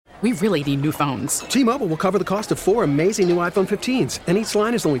We really need new phones. T-Mobile will cover the cost of 4 amazing new iPhone 15s, and each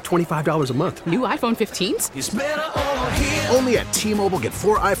line is only $25 a month. New iPhone 15s? It's better over here. Only at T-Mobile, get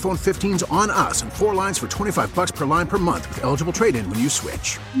 4 iPhone 15s on us and 4 lines for $25 per line per month with eligible trade-in when you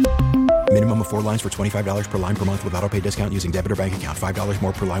switch. Minimum of 4 lines for $25 per line per month with autopay discount using debit or bank account. $5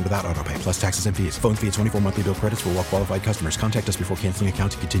 more per line without autopay, plus taxes and fees. Phone fee at 24 monthly bill credits for well-qualified customers. Contact us before canceling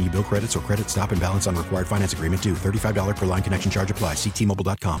account to continue bill credits or credit stop and balance on required finance agreement due. $35 per line connection charge applies. See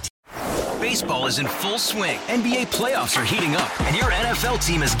T-Mobile.com. Baseball is in full swing. NBA playoffs are heating up, and your NFL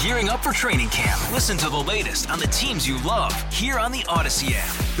team is gearing up for training camp. Listen to the latest on the teams you love here on the Odyssey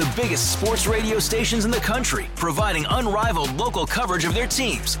app. The biggest sports radio stations in the country, providing unrivaled local coverage of their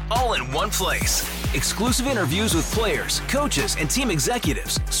teams, all in one place. Exclusive interviews with players, coaches, and team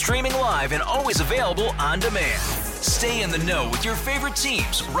executives, streaming live and always available on demand. Stay in the know with your favorite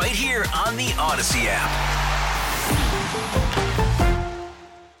teams right here on the Odyssey app.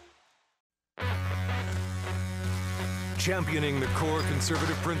 Championing the core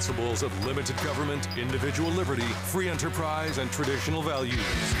conservative principles of limited government, individual liberty, free enterprise, and traditional values.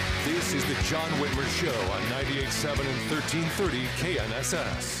 This is the John Whitmer Show on 98.7 and 1330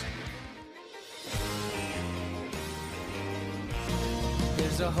 KNSS.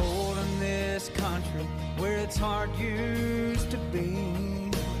 There's a hole in this country where it's hard used to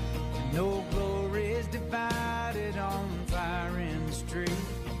be. No glory is divided on fire in the street.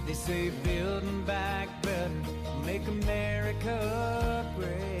 They say building back better, make America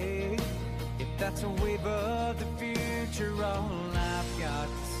great. If that's a wave of the future, all I've got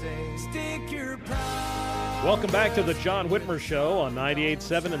to say, stick your pride. Welcome back to the John Whitmer Show on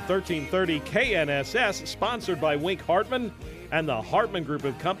 98.7 and 1330 KNSS, sponsored by Wink Hartman and the Hartman Group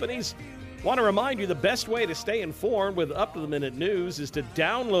of Companies. Want to remind you the best way to stay informed with up-to-the-minute news is to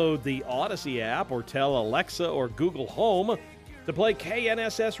download the Odyssey app or tell Alexa or Google Home to play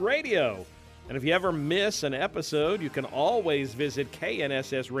KNSS Radio. And if you ever miss an episode, you can always visit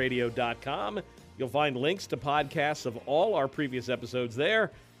knssradio.com. You'll find links to podcasts of all our previous episodes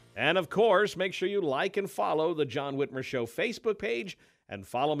there. And of course, make sure you like and follow the John Whitmer Show Facebook page and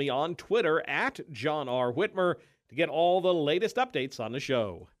follow me on Twitter at John R. Whitmer to get all the latest updates on the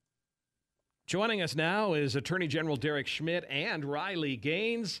show. Joining us now is Attorney General Derek Schmidt and Riley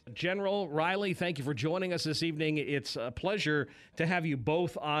Gaines. General Riley, thank you for joining us this evening. It's a pleasure to have you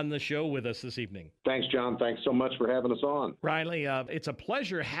both on the show with us this evening. Thanks, John. Thanks so much for having us on. Riley, it's a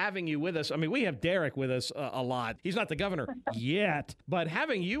pleasure having you with us. I mean, we have Derek with us a lot. He's not the governor yet, but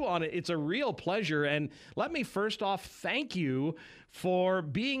having you on it, it's a real pleasure. And let me first off thank you for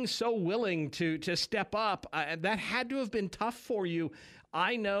being so willing to step up. That had to have been tough for you.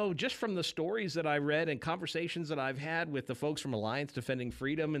 I know just from the stories that I read and conversations that I've had with the folks from Alliance Defending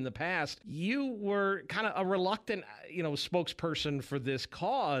Freedom in the past, you were kind of a reluctant, spokesperson for this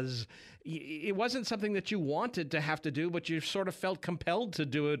cause. It wasn't something that you wanted to have to do, but you sort of felt compelled to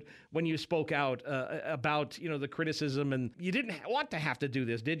do it when you spoke out about, the criticism, and you didn't want to have to do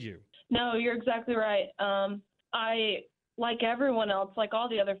this, did you? No, you're exactly right. I, like everyone else, like all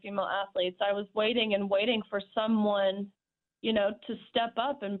the other female athletes, I was waiting for someone to step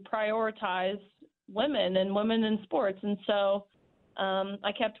up and prioritize women in sports. And so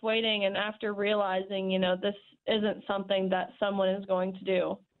I kept waiting. And after realizing, this isn't something that someone is going to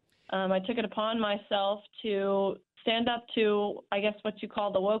do, I took it upon myself to stand up to, I guess, what you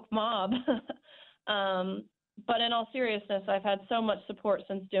call the woke mob. But in all seriousness, I've had so much support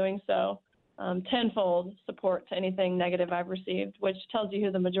since doing so, tenfold support to anything negative I've received, which tells you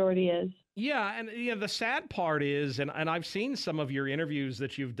who the majority is. Yeah, and the sad part is, and I've seen some of your interviews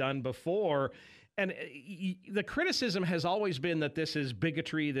that you've done before, and the criticism has always been that this is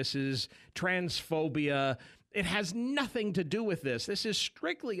bigotry, this is transphobia. It has nothing to do with this. This is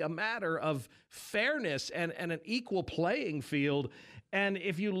strictly a matter of fairness and an equal playing field. And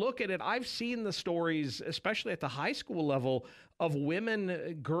if you look at it, I've seen the stories, especially at the high school level, of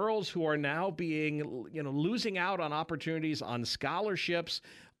women, girls who are now being, losing out on opportunities, on scholarships,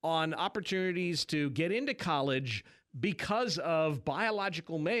 on opportunities to get into college because of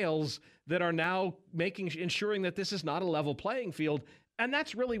biological males that are now ensuring that this is not a level playing field. And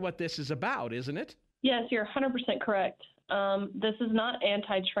that's really what this is about, isn't it? Yes, you're 100% correct. This is not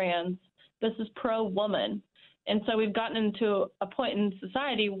anti-trans. This is pro-woman. And so we've gotten into a point in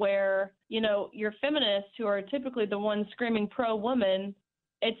society where, your feminists who are typically the ones screaming pro-woman,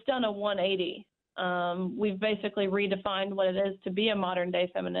 it's done a 180. We've basically redefined what it is to be a modern-day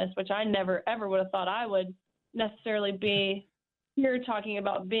feminist, which I never, ever would have thought I would necessarily be here talking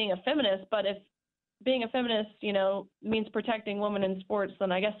about being a feminist. But if being a feminist, means protecting women in sports,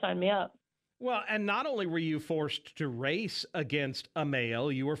 then I guess sign me up. Well, and not only were you forced to race against a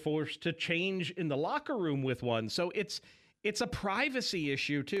male, you were forced to change in the locker room with one. So it's a privacy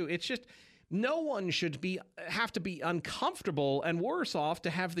issue too. It's just no one should have to be uncomfortable and worse off to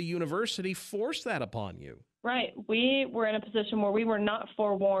have the university force that upon you. Right. We were in a position where we were not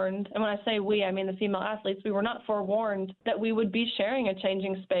forewarned. And when I say we, I mean the female athletes. We were not forewarned that we would be sharing a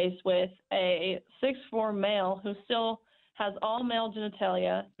changing space with a 6'4" male who still has all male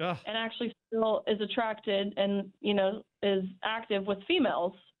genitalia and actually still is attracted and, is active with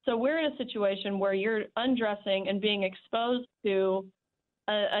females. So we're in a situation where you're undressing and being exposed to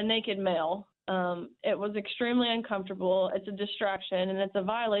a naked male. It was extremely uncomfortable. It's a distraction, and it's a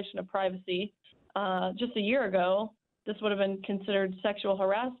violation of privacy. Just a year ago, this would have been considered sexual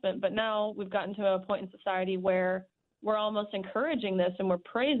harassment, but now we've gotten to a point in society where we're almost encouraging this and we're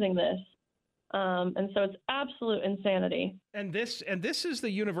praising this. And so it's absolute insanity. And this is the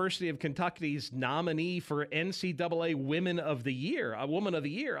University of Kentucky's nominee for NCAA Women of the Year, a Woman of the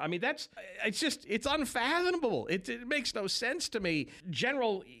Year. I mean, it's unfathomable. It makes no sense to me.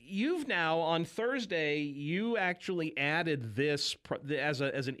 General, you've now on Thursday, you actually added this as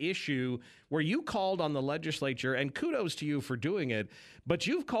an issue where you called on the legislature, and kudos to you for doing it, but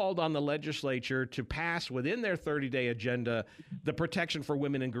you've called on the legislature to pass within their 30-day agenda the protection for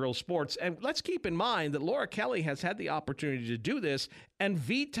women and girls sports. And let's keep in mind that Laura Kelly has had the opportunity to do this and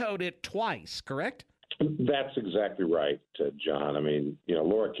vetoed it twice, correct? That's exactly right, John. I mean,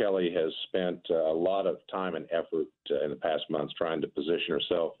 Laura Kelly has spent a lot of time and effort in the past months trying to position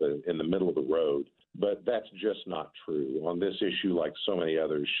herself in the middle of the road, but that's just not true. On this issue, like so many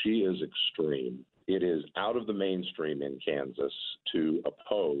others, she is extreme. It is out of the mainstream in Kansas to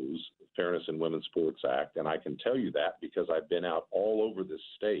oppose the Fairness in Women's Sports Act, and I can tell you that because I've been out all over this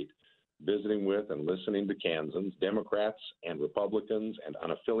state visiting with and listening to Kansans, Democrats and Republicans and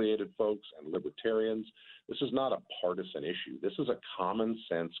unaffiliated folks and libertarians. This is not a partisan issue. This is a common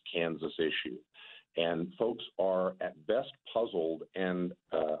sense Kansas issue. And folks are at best puzzled and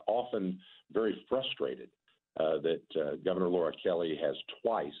often very frustrated that Governor Laura Kelly has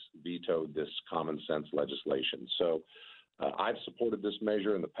twice vetoed this common sense legislation. So I've supported this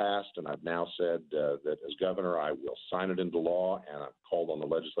measure in the past, and I've now said that as governor, I will sign it into law, and I've called on the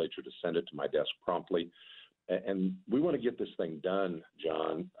legislature to send it to my desk promptly. And we want to get this thing done,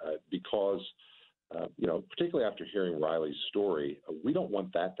 John, because, particularly after hearing Riley's story, we don't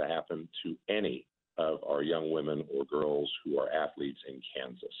want that to happen to any of our young women or girls who are athletes in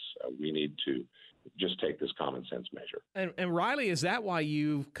Kansas. We need to just take this common sense measure. And Riley, is that why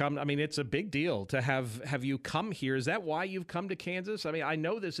you've come? I mean, it's a big deal to have you come here. Is that why you've come to Kansas? I mean, I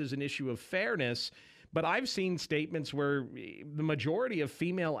know this is an issue of fairness, but I've seen statements where the majority of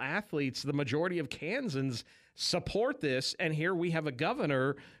female athletes, the majority of Kansans support this. And here we have a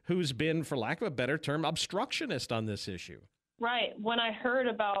governor who's been, for lack of a better term, obstructionist on this issue. Right. When I heard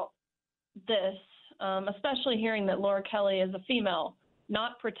about this, especially hearing that Laura Kelly is a female,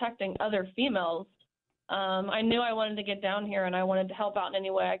 not protecting other females, I knew I wanted to get down here and I wanted to help out in any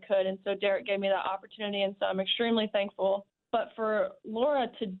way I could. And so Derek gave me that opportunity, and so I'm extremely thankful. But for Laura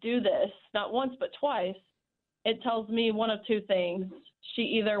to do this, not once but twice, it tells me one of two things. She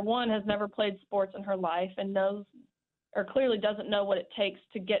either, one, has never played sports in her life and knows, or clearly doesn't know what it takes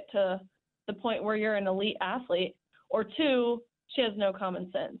to get to the point where you're an elite athlete, or two, she has no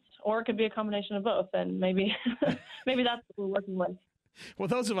common sense. Or it could be a combination of both, and maybe maybe that's what we're working with. Well,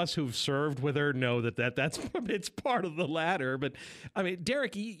 those of us who've served with her know that's it's part of the latter. But I mean,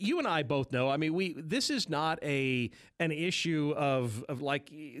 Derek, you and I both know. I mean, this is not an issue of like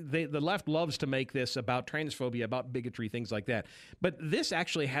the left loves to make this about transphobia, about bigotry, things like that. But this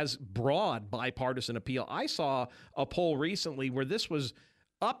actually has broad bipartisan appeal. I saw a poll recently where this was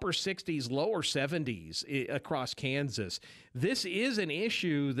upper 60s, lower 70s across Kansas. This is an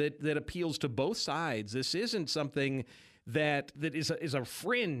issue that appeals to both sides. This isn't something that is a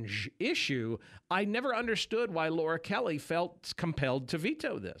fringe issue. I never understood why Laura Kelly felt compelled to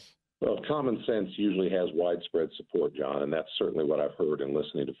veto this. Well, common sense usually has widespread support, John, and that's certainly what I've heard in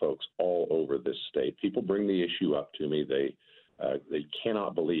listening to folks all over this state. People bring the issue up to me. They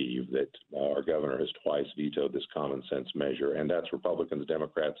cannot believe that our governor has twice vetoed this common sense measure, and that's Republicans,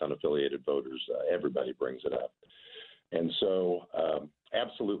 Democrats, unaffiliated voters. Everybody brings it up. And so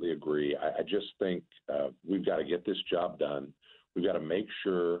absolutely agree. I just think we've got to get this job done. We've got to make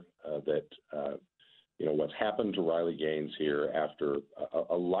sure that, what's happened to Riley Gaines here after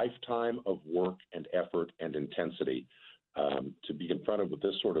a lifetime of work and effort and intensity, to be confronted with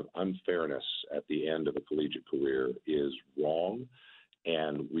this sort of unfairness at the end of a collegiate career is wrong.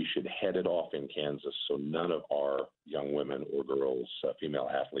 and we should head it off in Kansas so none of our young women or girls, female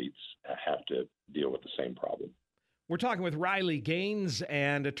athletes, have to deal with the same problem. We're talking with Riley Gaines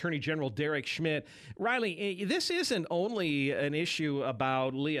and Attorney General Derek Schmidt. Riley, this isn't only an issue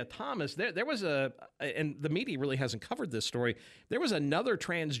about Lia Thomas. There was and the media really hasn't covered this story. There was another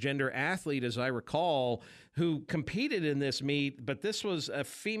transgender athlete, as I recall, who competed in this meet, but this was a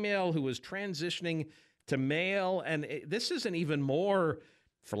female who was transitioning to male. And this is an even more,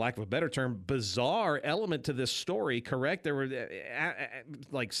 for lack of a better term, bizarre element to this story, correct? There were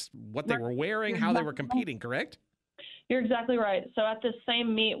like what they were wearing, how they were competing, correct? You're exactly right. So at this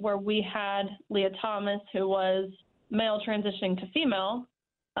same meet where we had Lia Thomas, who was male transitioning to female,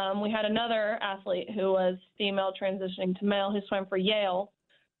 we had another athlete who was female transitioning to male who swam for Yale,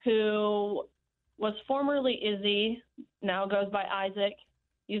 who was formerly Izzy, now goes by Isaac,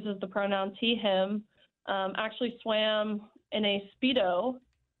 uses the pronouns he, him, actually swam in a Speedo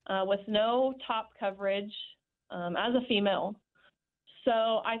with no top coverage as a female.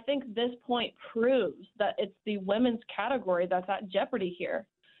 So I think this point proves that it's the women's category that's at jeopardy here.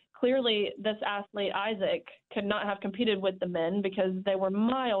 Clearly, this athlete, Isaac, could not have competed with the men because they were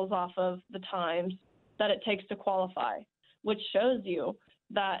miles off of the times that it takes to qualify, which shows you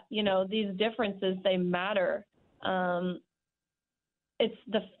that, these differences, they matter. It's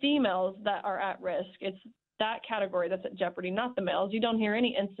the females that are at risk. It's that category that's at jeopardy, not the males. You don't hear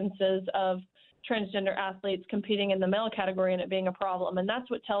any instances of transgender athletes competing in the male category and it being a problem. And that's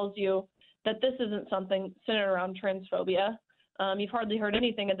what tells you that this isn't something centered around transphobia. You've hardly heard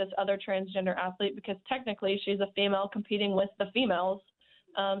anything of this other transgender athlete because technically she's a female competing with the females.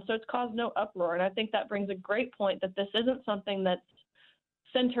 So it's caused no uproar. And I think that brings a great point that this isn't something that's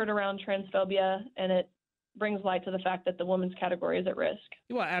centered around transphobia, and it brings light to the fact that the women's category is at risk.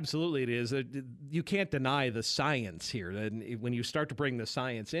 Well, absolutely it is. You can't deny the science here. And when you start to bring the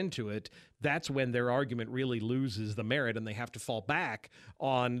science into it, that's when their argument really loses the merit and they have to fall back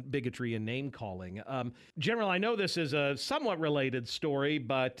on bigotry and name-calling. General, I know this is a somewhat related story,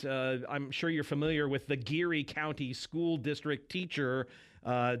 but I'm sure you're familiar with the Geary County School District teacher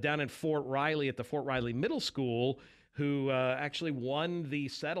down in Fort Riley at the Fort Riley Middle School who actually won the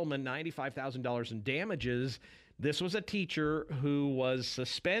settlement, $95,000 in damages. This was a teacher who was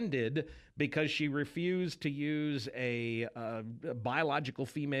suspended because she refused to use a biological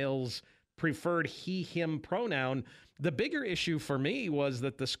female's preferred he, him pronoun. The bigger issue for me was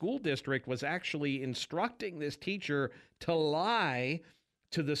that the school district was actually instructing this teacher to lie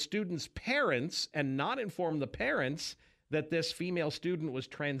to the student's parents and not inform the parents that this female student was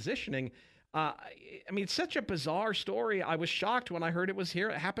transitioning. It's such a bizarre story. I was shocked when I heard it was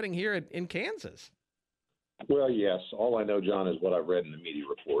happening here in Kansas. Well, yes. All I know, John, is what I've read in the media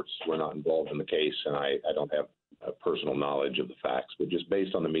reports. We're not involved in the case, and I don't have personal knowledge of the facts. But just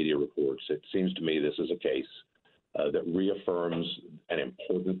based on the media reports, it seems to me this is a case that reaffirms an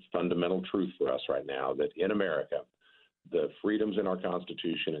important fundamental truth for us right now, that in America, the freedoms in our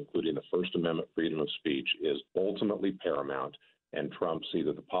Constitution, including the First Amendment freedom of speech, is ultimately paramount and trumps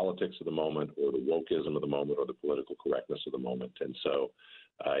either the politics of the moment or the wokeism of the moment or the political correctness of the moment. And so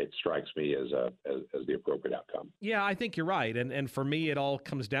it strikes me as the appropriate outcome. Yeah, I think you're right. And for me, it all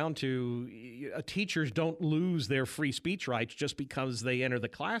comes down to teachers don't lose their free speech rights just because they enter the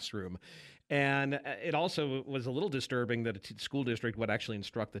classroom. And it also was a little disturbing that a school district would actually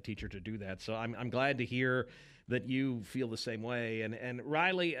instruct the teacher to do that. So I'm glad to hear that you feel the same way. And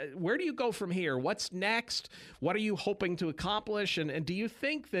Riley, where do you go from here? What's next? What are you hoping to accomplish? And do you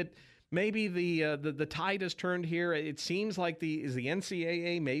think that maybe the tide has turned here? It seems like is the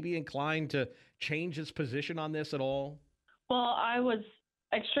NCAA maybe inclined to change its position on this at all? Well, I was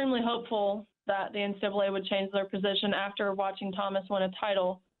extremely hopeful that the NCAA would change their position after watching Thomas win a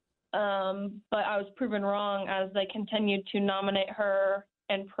title. But I was proven wrong as they continued to nominate her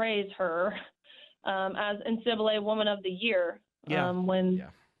and praise her as NCAA Woman of the Year, when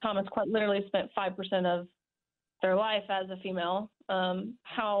Thomas quite literally spent 5% of their life as a female.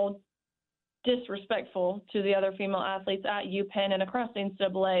 How disrespectful to the other female athletes at UPenn and across the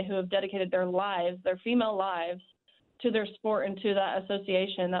NCAA who have dedicated their lives, their female lives, to their sport and to that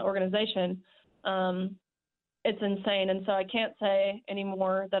association, that organization. It's insane. And so I can't say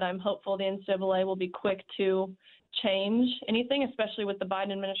anymore that I'm hopeful the NCAA will be quick to change anything, especially with the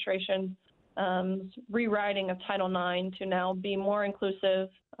Biden administration rewriting of Title IX to now be more inclusive,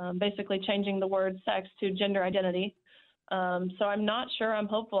 basically changing the word sex to gender identity. So I'm not sure I'm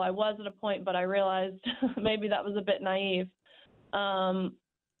hopeful. I was at a point, but I realized maybe that was a bit naive.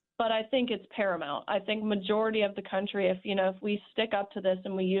 But but I think it's paramount. I think majority of the country, if we stick up to this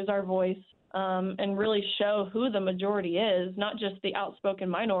and we use our voice and really show who the majority is, not just the outspoken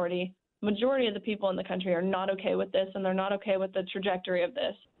minority, majority of the people in the country are not okay with this, and they're not okay with the trajectory of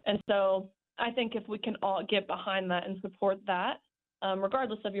this. And so I think if we can all get behind that and support that,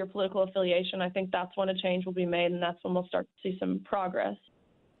 regardless of your political affiliation, I think that's when a change will be made, and that's when we'll start to see some progress.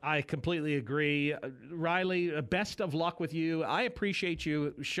 I completely agree. Riley, best of luck with you. I appreciate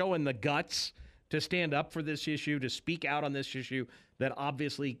you showing the guts to stand up for this issue, to speak out on this issue that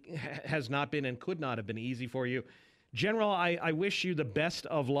obviously has not been and could not have been easy for you. General, I wish you the best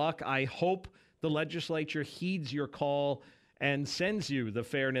of luck. I hope the legislature heeds your call and sends you the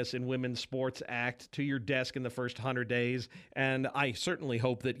Fairness in Women's Sports Act to your desk in the first 100 days. And I certainly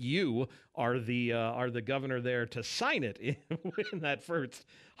hope that you are the governor there to sign it in that first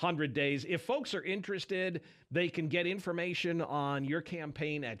 100 days. If folks are interested, they can get information on your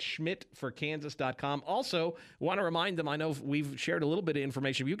campaign at schmidtforkansas.com. Also, want to remind them, I know we've shared a little bit of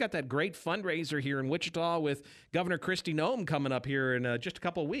information. You've got that great fundraiser here in Wichita with Governor Kristi Noem coming up here in just a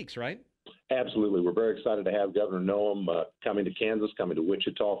couple of weeks, right? Absolutely. We're very excited to have Governor Noem coming to Kansas, coming to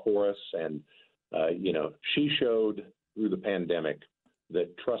Wichita for us. And, she showed through the pandemic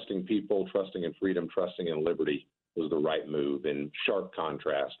that trusting people, trusting in freedom, trusting in liberty was the right move, in sharp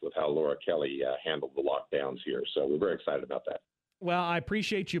contrast with how Laura Kelly handled the lockdowns here. So we're very excited about that. Well, I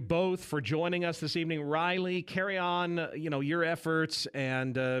appreciate you both for joining us this evening. Riley, carry on, your efforts,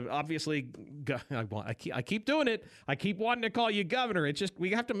 and obviously, I keep doing it. I keep wanting to call you governor. It's just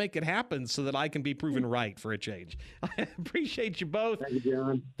we have to make it happen so that I can be proven right for a change. I appreciate you both. Thank you,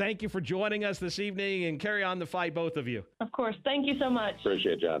 John. Thank you for joining us this evening, and carry on the fight, both of you. Of course. Thank you so much.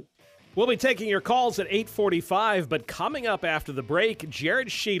 Appreciate it, John. We'll be taking your calls at 8:45, but coming up after the break, Jared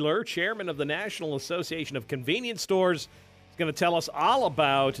Sheeler, chairman of the National Association of Convenience Stores, is going to tell us all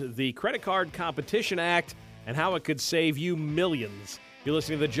about the Credit Card Competition Act and how it could save you millions. You're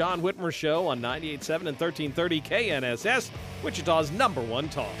listening to The John Whitmer Show on 98.7 and 1330 KNSS, Wichita's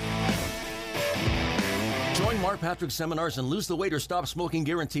 #1 talk. Join Mark Patrick's seminars and lose the weight or stop smoking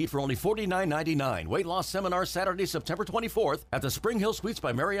guaranteed for only $49.99. Weight loss seminar Saturday, September 24th at the Spring Hill Suites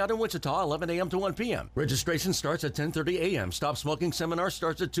by Marriott in Wichita, 11 a.m. to 1 p.m. Registration starts at 10:30 a.m. Stop smoking seminar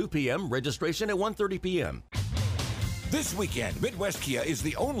starts at 2 p.m. Registration at 1:30 p.m. This weekend, Midwest Kia is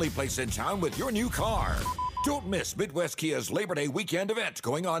the only place in town with your new car. Don't miss Midwest Kia's Labor Day weekend event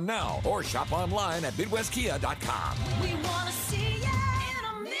going on now, or shop online at MidwestKia.com. We want to see you in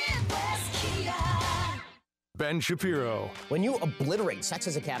a Midwest Kia. Ben Shapiro. When you obliterate sex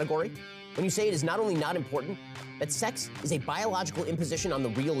as a category, when you say it is not only not important, that sex is a biological imposition on the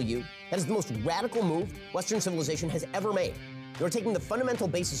real you, that is the most radical move Western civilization has ever made. You are taking the fundamental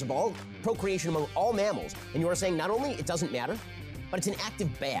basis of all procreation among all mammals, and you are saying not only it doesn't matter, but it's an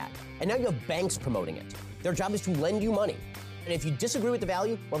active bad. And now you have banks promoting it. Their job is to lend you money. And if you disagree with the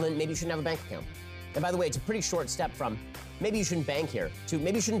value, well, then maybe you shouldn't have a bank account. And by the way, it's a pretty short step from maybe you shouldn't bank here to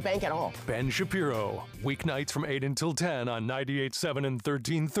maybe you shouldn't bank at all. Ben Shapiro, weeknights from 8 until 10 on 98.7 and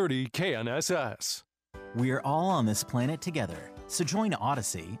 1330 KNSS. We are all on this planet together, so join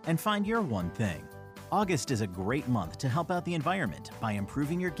Odyssey and find your one thing. August is a great month to help out the environment by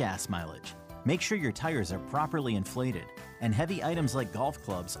improving your gas mileage. Make sure your tires are properly inflated and heavy items like golf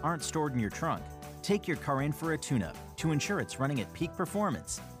clubs aren't stored in your trunk. Take your car in for a tune-up to ensure it's running at peak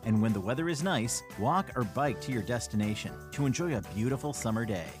performance. And when the weather is nice, walk or bike to your destination to enjoy a beautiful summer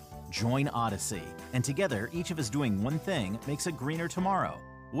day. Join Odyssey, and together each of us doing one thing makes a greener tomorrow.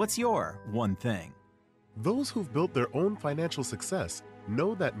 What's your one thing? Those who've built their own financial success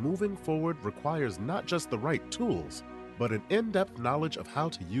know that moving forward requires not just the right tools, but an in-depth knowledge of how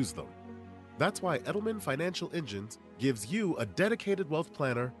to use them. That's why Edelman Financial Engines gives you a dedicated wealth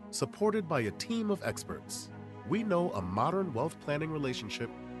planner supported by a team of experts. We know a modern wealth planning relationship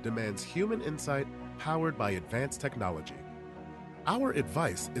demands human insight powered by advanced technology. Our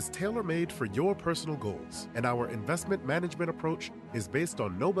advice is tailor-made for your personal goals, and our investment management approach is based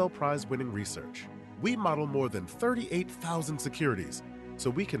on Nobel Prize-winning research. We model more than 38,000 securities, so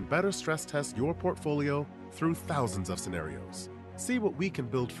we can better stress test your portfolio through thousands of scenarios. See what we can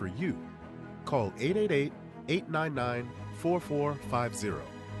build for you. Call 888-899-4450.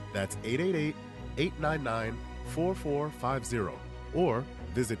 That's 888-899-4450. Or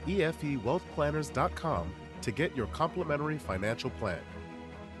visit EFEWealthPlanners.com to get your complimentary financial plan.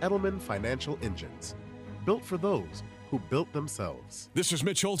 Edelman Financial Engines. Built for those who built themselves. This is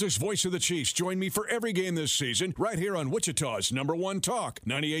Mitch Holtis, voice of the Chiefs. Join me for every game this season right here on Wichita's #1 talk,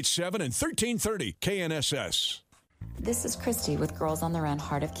 98.7 and 1330 KNSS. This is Christy with Girls on the Run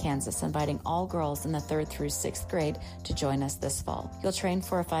Heart of Kansas, inviting all girls in the 3rd through 6th grade to join us this fall. You'll train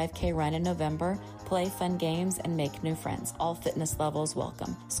for a 5K run in November, play fun games, and make new friends. All fitness levels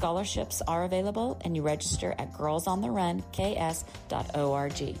welcome. Scholarships are available, and you register at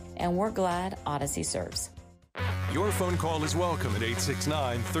girlsontheRunKS.org. And we're glad Odyssey serves. Your phone call is welcome at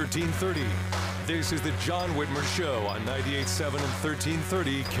 869-1330. This is the John Whitmer Show on 98.7 and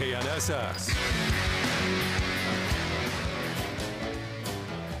 1330 KNSS.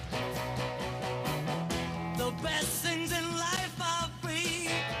 The best things in life are free,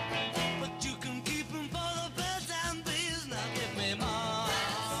 but you can keep them for the birds and bees. Now give me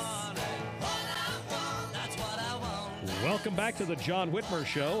money. What I want, that's what I want. Welcome back to the John Whitmer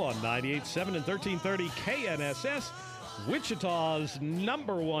Show on 98.7 and 1330 KNSS, Wichita's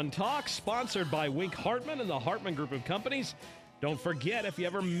 #1 talk, sponsored by Wink Hartman and the Hartman Group of Companies. Don't forget, if you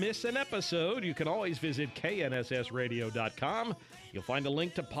ever miss an episode, you can always visit knssradio.com. You'll find a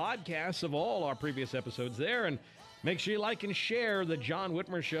link to podcasts of all our previous episodes there, and make sure you like and share the John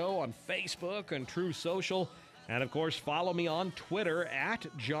Whitmer Show on Facebook and True Social. And, of course, follow me on Twitter at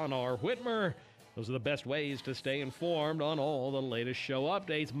John R. Whitmer. Those are the best ways to stay informed on all the latest show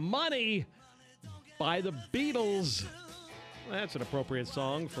updates. Money by the Beatles. That's an appropriate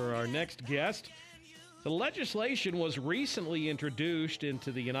song for our next guest. The legislation was recently introduced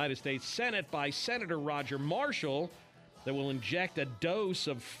into the United States Senate by Senator Roger Marshall that will inject a dose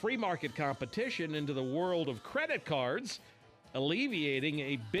of free market competition into the world of credit cards, alleviating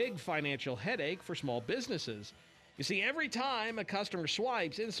a big financial headache for small businesses. You see, every time a customer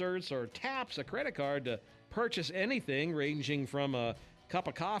swipes, inserts, or taps a credit card to purchase anything ranging from a cup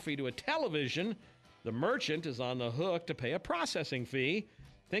of coffee to a television, the merchant is on the hook to pay a processing fee.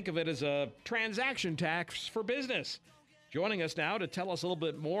 Think of it as a transaction tax for business. Joining us now to tell us a little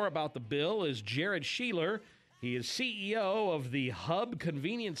bit more about the bill is Jared Sheeler. He is CEO of the Hub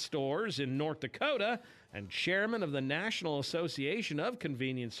Convenience Stores in North Dakota and chairman of the National Association of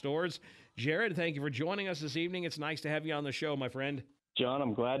Convenience Stores. Jared, thank you for joining us this evening. It's nice to have you on the show, my friend. John,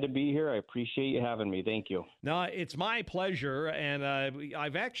 I'm glad to be here. I appreciate you having me. Thank you. No, it's my pleasure, and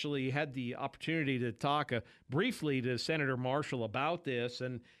I've actually had the opportunity to talk briefly to Senator Marshall about this,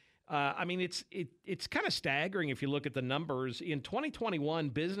 and I mean, it's kind of staggering if you look at the numbers. In 2021,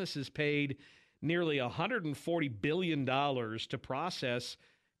 businesses paid nearly $140 billion to process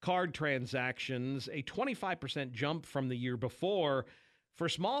card transactions, a 25% jump from the year before. For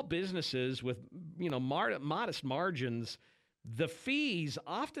small businesses with, modest margins, the fees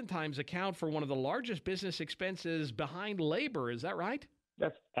oftentimes account for one of the largest business expenses behind labor. Is that right?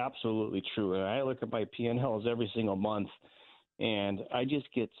 That's absolutely true. And I look at my P&Ls every single month, and I just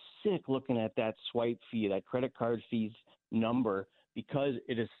get sick looking at that swipe fee, that credit card fees number, because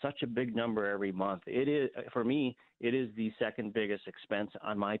it is such a big number every month. It is, for me, it is the second biggest expense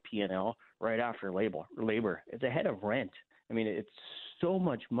on my P&L right after labor. It's ahead of rent. I mean, it's so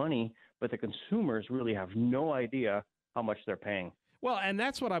much money, but the consumers really have no idea how much they're paying. Well, and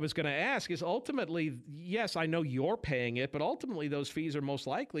that's what I was going to ask is ultimately, yes, I know you're paying it, but ultimately those fees are most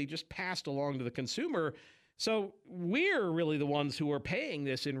likely just passed along to the consumer. So we're really the ones who are paying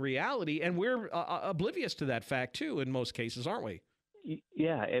this in reality, and we're oblivious to that fact too in most cases, aren't we?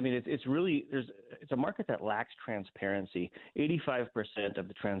 Yeah, I mean, it's really, it's a market that lacks transparency. 85% of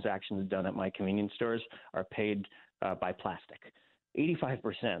the transactions done at my convenience stores are paid by plastic.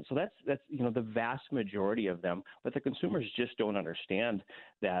 85%. So that's the vast majority of them. But the consumers just don't understand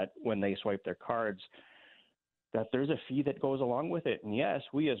that when they swipe their cards, that there's a fee that goes along with it. And yes,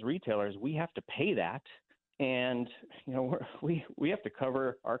 we as retailers, we have to pay that. And we have to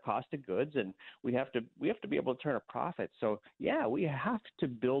cover our cost of goods, and we have to be able to turn a profit. So yeah, we have to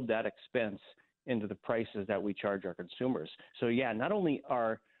build that expense into the prices that we charge our consumers. So yeah, not only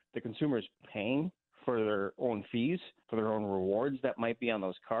are the consumers paying for their own fees, for their own rewards that might be on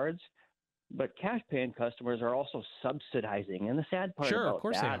those cards, but cash paying customers are also subsidizing. And the sad part about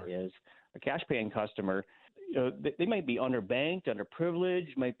that is a cash paying customer, they might be underbanked,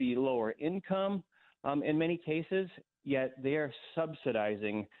 underprivileged, might be lower income in many cases, yet they are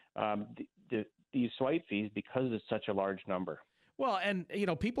subsidizing these swipe fees because it's such a large number. Well, and,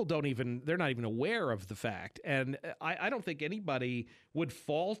 people they're not even aware of the fact. And I don't think anybody would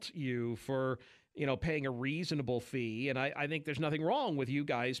fault you for, paying a reasonable fee. And I think there's nothing wrong with you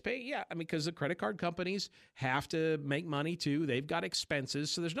guys paying. Yeah, I mean, because the credit card companies have to make money too. They've got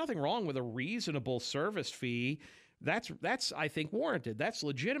expenses. So there's nothing wrong with a reasonable service fee. That's I think, warranted. That's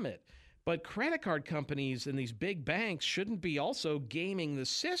legitimate. But credit card companies and these big banks shouldn't be also gaming the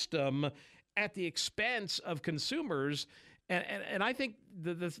system at the expense of consumers. And I think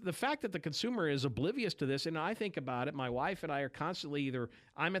the fact that the consumer is oblivious to this, and I think about it, my wife and I are constantly either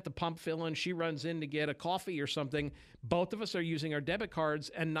I'm at the pump filling, she runs in to get a coffee or something. Both of us are using our debit cards,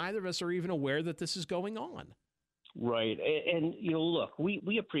 and neither of us are even aware that this is going on. Right. And look,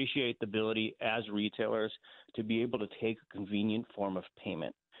 we appreciate the ability as retailers to be able to take a convenient form of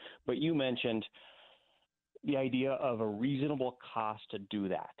payment. But you mentioned the idea of a reasonable cost to do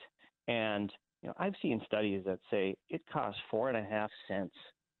that. And I've seen studies that say it costs 4.5 cents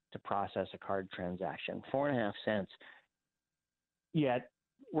to process a card transaction. 4.5 cents. Yet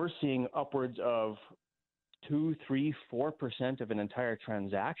we're seeing upwards of 2, 3, 4% of an entire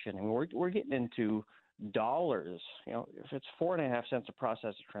transaction, and we're getting into dollars. If it's 4.5 cents to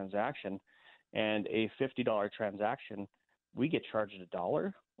process a transaction, and a $50 transaction, we get charged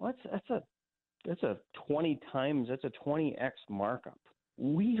 $1. Well, that's a 20x markup.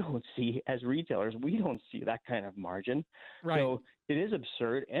 We don't see, as retailers, we don't see that kind of margin. Right. So it is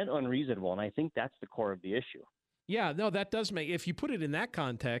absurd and unreasonable, and I think that's the core of the issue. Yeah, no, that does make, if you put it in that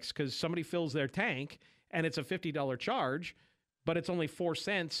context, because somebody fills their tank and it's a $50 charge, but it's only 4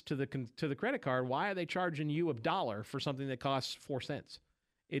 cents to the credit card, why are they charging you $1 for something that costs 4 cents?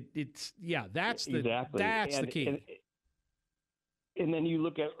 That's the key. And then you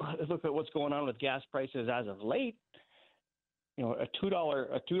look at what's going on with gas prices as of late. A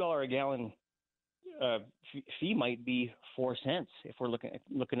 $2 a gallon fee might be 4 cents if we're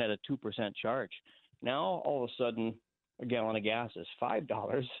looking at a 2% charge. Now all of a sudden, a gallon of gas is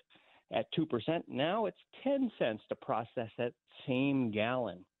 $5 at 2%. Now it's 10 cents to process that same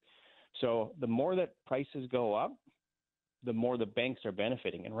gallon. So the more that prices go up, the more the banks are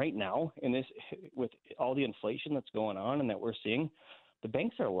benefiting. And right now, with all the inflation that's going on and that we're seeing, the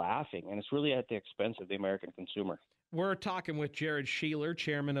banks are laughing, and it's really at the expense of the American consumer. We're talking with Jared Sheeler,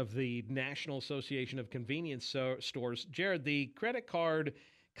 chairman of the National Association of Convenience Stores. Jared, the Credit Card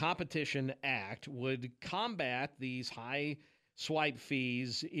Competition Act would combat these high swipe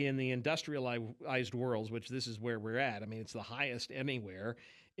fees in the industrialized worlds, which this is where we're at. I mean, it's the highest anywhere.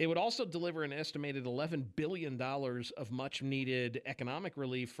 It would also deliver an estimated $11 billion of much-needed economic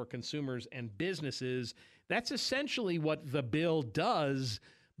relief for consumers and businesses. That's essentially what the bill does.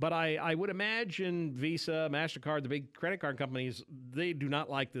 But I would imagine Visa, MasterCard, the big credit card companies, they do not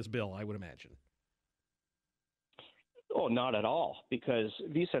like this bill, I would imagine. Oh, not at all, because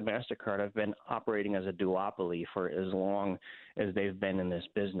Visa and MasterCard have been operating as a duopoly for as long as they've been in this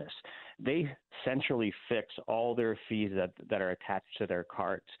business. They centrally fix all their fees that are attached to their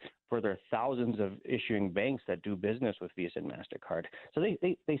cards for their thousands of issuing banks that do business with Visa and MasterCard. So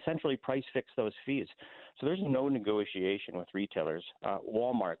they centrally price fix those fees. So there's no negotiation with retailers.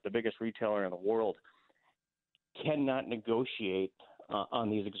 Walmart, the biggest retailer in the world, cannot negotiate on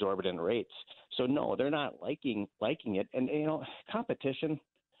these exorbitant rates. So no, they're not liking it. And competition,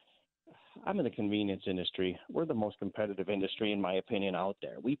 I'm in the convenience industry. We're the most competitive industry, in my opinion, out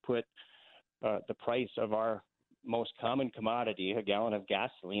there. We put the price of our most common commodity, a gallon of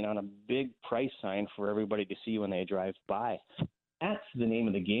gasoline, on a big price sign for everybody to see when they drive by. That's the name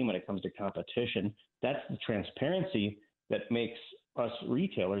of the game when it comes to competition. That's the transparency that makes us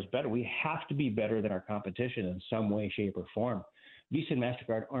retailers better. We have to be better than our competition in some way, shape, or form. Visa and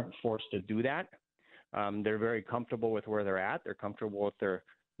MasterCard aren't forced to do that. They're very comfortable with where they're at. They're comfortable with their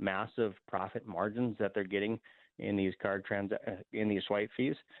massive profit margins that they're getting in these in these swipe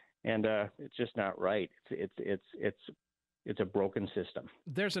fees, and it's just not right. It's a broken system.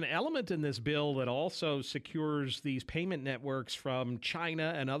 There's an element in this bill that also secures these payment networks from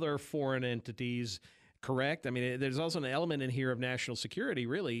China and other foreign entities. Correct? I mean, there's also an element in here of national security,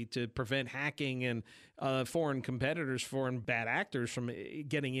 really, to prevent hacking and foreign competitors, foreign bad actors from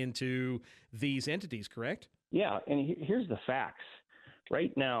getting into these entities, correct? Yeah, and here's the facts.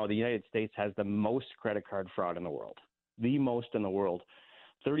 Right now, the United States has the most credit card fraud in the world, the most in the world.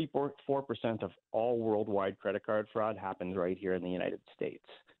 34% of all worldwide credit card fraud happens right here in the United States,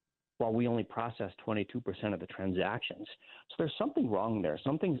 while we only process 22% of the transactions. So there's something wrong there.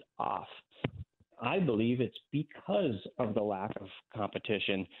 Something's off. I believe it's because of the lack of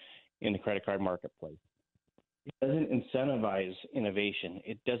competition in the credit card marketplace. It doesn't incentivize innovation.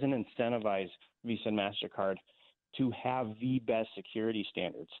 It doesn't incentivize Visa and MasterCard to have the best security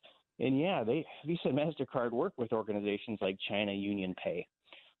standards. And yeah, Visa and MasterCard work with organizations like China UnionPay,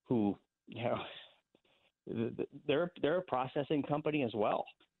 who, they're a processing company as well,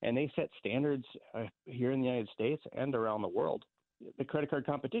 and they set standards here in the United States and around the world. The Credit Card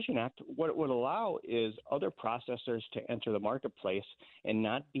Competition Act, what it would allow is other processors to enter the marketplace and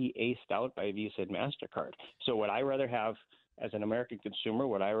not be aced out by Visa and MasterCard. So would I rather have, as an American consumer,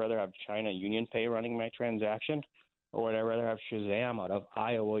 would I rather have China UnionPay running my transaction or would I rather have Shazam out of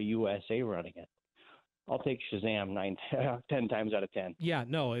Iowa, USA running it? I'll take Shazam 10 times out of 10. Yeah,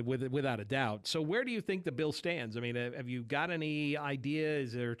 no, without a doubt. So where do you think the bill stands? I mean, have you got any idea?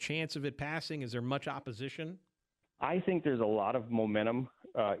 Is there a chance of it passing? Is there much opposition? I think there's a lot of momentum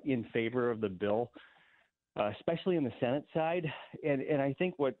in favor of the bill, especially in the Senate side. And I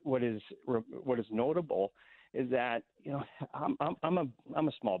think what is notable is that, you know, I'm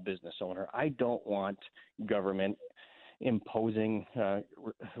a small business owner. I don't want government imposing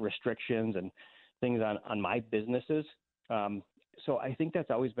restrictions and things on my businesses. So I think that's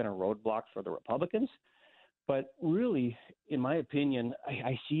always been a roadblock for the Republicans. But really, in my opinion,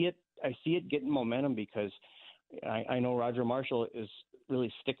 I see it getting momentum because I know Roger Marshall is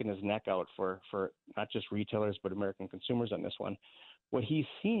really sticking his neck out for not just retailers but American consumers on this one. What he's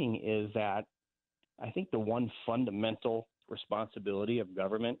seeing is that I think the one fundamental responsibility of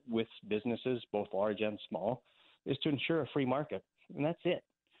government with businesses, both large and small, is to ensure a free market. And that's it.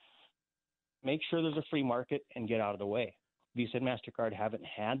 Make sure there's a free market and get out of the way. Visa and MasterCard haven't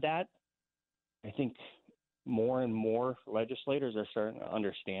had that. I think more and more legislators are starting to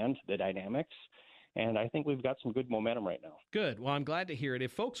understand the dynamics. And I think we've got some good momentum right now. Good. Well, I'm glad to hear it.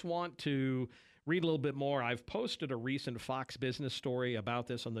 If folks want to read a little bit more, I've posted a recent Fox Business story about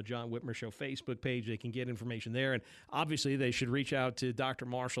this on the John Whitmer Show Facebook page. They can get information there. And obviously, they should reach out to Dr.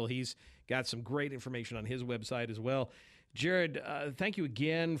 Marshall. He's got some great information on his website as well. Jared, thank you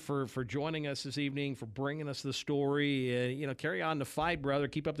again for joining us this evening, for bringing us the story. Carry on the fight, brother.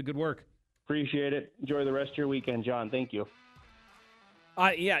 Keep up the good work. Appreciate it. Enjoy the rest of your weekend, John. Thank you.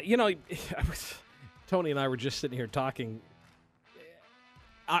 Tony and I were just sitting here talking.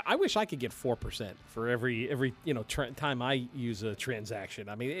 I wish I could get 4% for every time I use a transaction.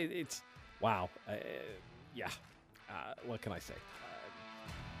 I mean, it's wow. What can I say?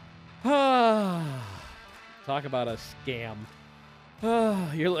 Talk about a scam.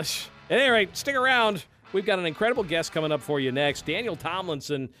 At any rate, stick around. We've got an incredible guest coming up for you next. Daniel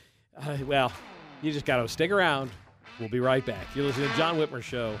Tomlinson. You just got to stick around. We'll be right back. You're listening to John Whitmer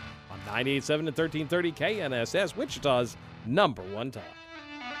Show on 98.7 and 1330 KNSS, Wichita's #1 talk.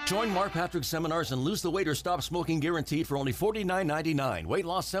 Join Mark Patrick seminars and lose the weight or stop smoking guaranteed for only $49.99. Weight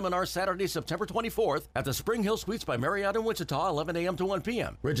loss seminar Saturday, September 24th at the Spring Hill Suites by Marriott in Wichita, 11 a.m. to 1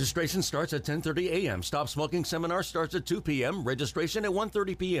 p.m. Registration starts at 10:30 a.m. Stop smoking seminar starts at 2 p.m. Registration at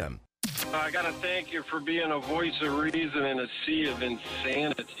 1:30 p.m. I got to thank you for being a voice of reason in a sea of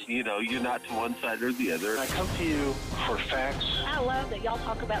insanity. You know, you're not to one side or the other. I come to you for facts. I love that y'all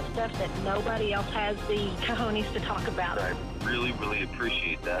talk about stuff that nobody else has the cojones to talk about. I really, really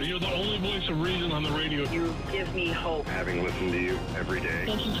appreciate that. You're the only voice of reason on the radio. You give me hope. Having listened to you every day.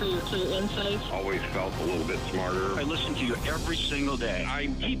 Thank you for your clear insights. Always felt a little bit smarter. I listen to you every single day.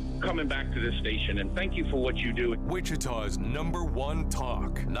 I keep coming back to this station, and thank you for what you do. Wichita's #1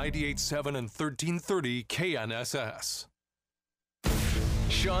 talk, 98.7 and 1330 KNSS.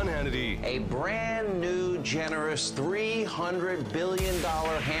 Sean Hannity. A brand new, generous $300 billion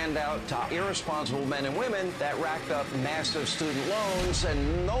handout to irresponsible men and women that racked up massive student loans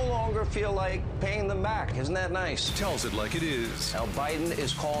and no longer feel like paying them back. Isn't that nice? Tells it like it is. Now, Biden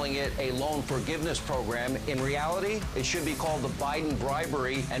is calling it a loan forgiveness program. In reality, it should be called the Biden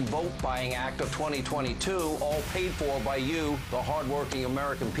Bribery and Vote Buying Act of 2022, all paid for by you, the hardworking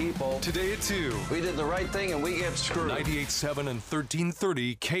American people. Today at 2. We did the right thing and we get screwed. 98.7 and 1330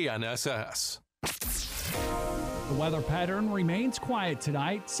 KNSS. The weather pattern remains quiet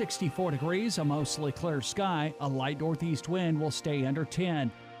tonight. 64 degrees, a mostly clear sky. A light northeast wind will stay under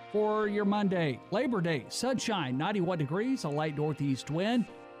 10. For your Monday, Labor Day, sunshine, 91 degrees, a light northeast wind.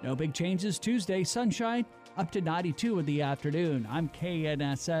 No big changes Tuesday, sunshine, up to 92 in the afternoon. I'm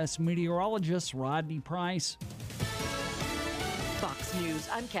KNSS meteorologist Rodney Price. Fox News,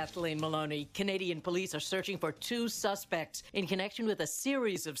 I'm Kathleen Maloney. Canadian police are searching for 2 suspects in connection with a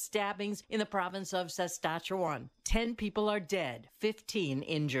series of stabbings in the province of Saskatchewan. 10 people are dead, 15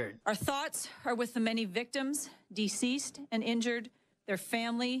 injured. Our thoughts are with the many victims, deceased and injured, their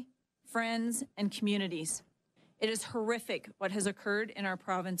family, friends, and communities. It is horrific what has occurred in our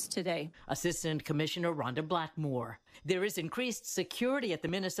province today. Assistant Commissioner Rhonda Blackmore. There is increased security at the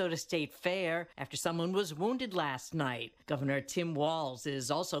Minnesota State Fair after someone was wounded last night. Governor Tim Walz is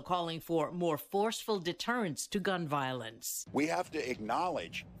also calling for more forceful deterrence to gun violence. We have to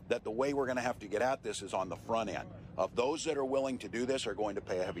acknowledge that the way we're going to have to get at this is on the front end. Of those that are willing to do this are going to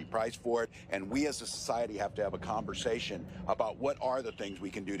pay a heavy price for it, and we as a society have to have a conversation about what are the things we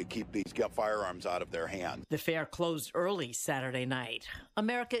can do to keep these firearms out of their hands. The fair closed early Saturday night.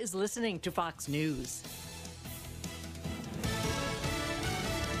 America is listening to Fox News.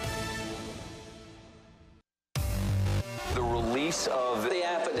 piece of the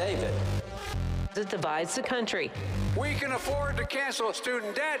affidavit. It divides the country. We can afford to cancel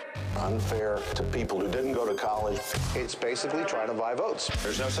student debt. Unfair to people who didn't go to college. It's basically trying to buy votes.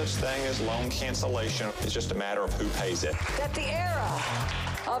 There's no such thing as loan cancellation. It's just a matter of who pays it. That the era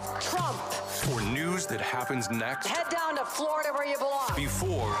of Trump. For news that happens next, Head down to Florida where you belong.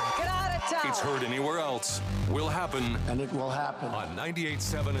 before Get out of town. it's heard anywhere else, will happen. And it will happen. On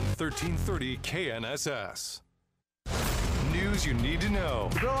 98.7 and 1330 KNSS. News you need to know.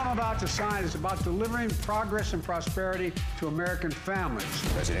 The bill I'm about to sign is about delivering progress and prosperity to American families.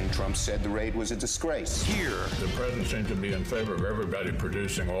 President Trump said the raid was a disgrace. Here. The president seems to be in favor of everybody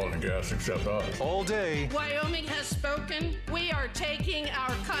producing oil and gas except us. All day. Wyoming has spoken. We are taking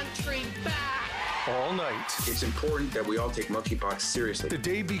our country back. All night. It's important that we all take monkeypox seriously. The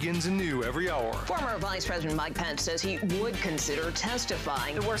day begins anew every hour. Former Vice President Mike Pence says he would consider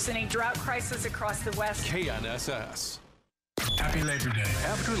testifying. The worsening drought crisis across the West. KNSS. Happy Labor Day.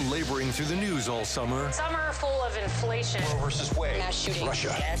 After laboring through the news all summer, Summer full of inflation. Roe versus Wade. Mass shootings.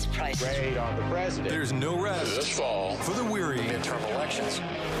 Russia. Gas prices. Raid on the president. there's no rest This fall. for the weary. Midterm elections.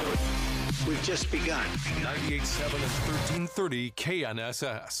 We've just begun. 98.7 and 1330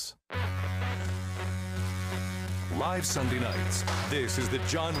 KNSS. Live Sunday nights. This is the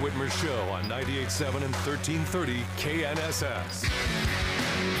John Whitmer Show on 98.7 and 1330 KNSS.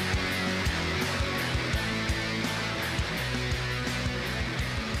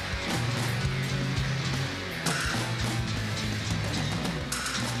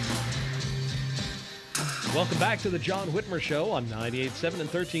 Welcome back to the John Whitmer Show on 98.7 and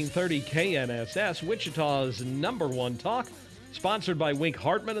 1330 KNSS, Wichita's #1 talk, sponsored by Wink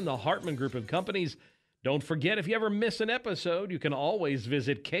Hartman and the Hartman Group of Companies. Don't forget, if you ever miss an episode, you can always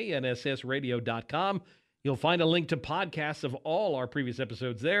visit knssradio.com. You'll find a link to podcasts of all our previous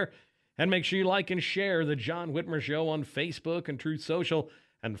episodes there. And make sure you like and share the John Whitmer Show on Facebook and Truth Social,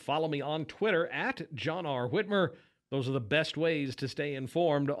 and follow me on Twitter at John R. Whitmer. Those are the best ways to stay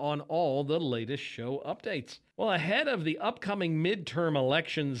informed on all the latest show updates. Well, ahead of the upcoming midterm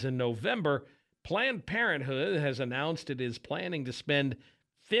elections in November, Planned Parenthood has announced it is planning to spend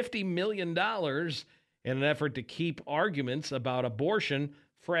 $50 million in an effort to keep arguments about abortion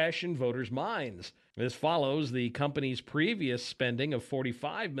fresh in voters' minds. This follows the company's previous spending of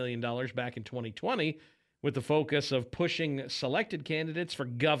 $45 million back in 2020, with the focus of pushing selected candidates for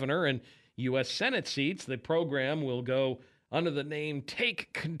governor and U.S. Senate seats. The program will go under the name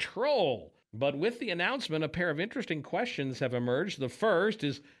Take Control. But with the announcement, a pair of interesting questions have emerged. The first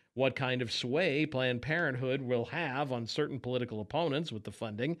is what kind of sway Planned Parenthood will have on certain political opponents with the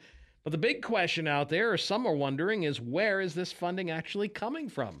funding. But the big question out there, or some are wondering, is where is this funding actually coming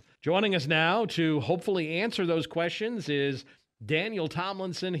from? Joining us now to hopefully answer those questions is Daniel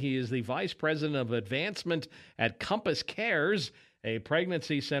Tomlinson. He is the Vice President of Advancement at Compass Cares, a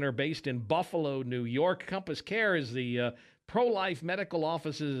pregnancy center based in Buffalo, New York. Compass Care is the pro-life medical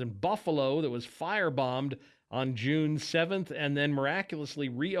offices in Buffalo that was firebombed on June 7th and then miraculously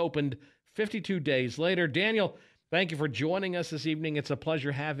reopened 52 days later. Daniel, thank you for joining us this evening. It's a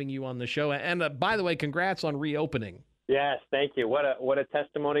pleasure having you on the show. And by the way, congrats on reopening. Yes, thank you. What a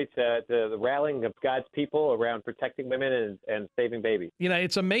testimony to the rallying of God's people around protecting women and saving babies. You know,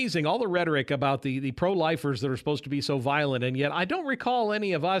 it's amazing, all the rhetoric about the pro-lifers that are supposed to be so violent, and yet I don't recall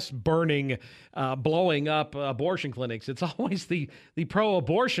any of us burning, blowing up abortion clinics. It's always the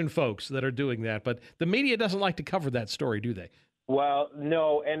pro-abortion folks that are doing that, but the media doesn't like to cover that story, do they? Well,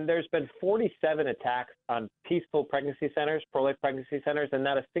 no, and there's been 47 attacks on peaceful pregnancy centers, pro-life pregnancy centers, and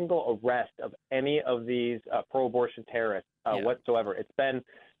not a single arrest of any of these pro-abortion terrorists whatsoever. It's been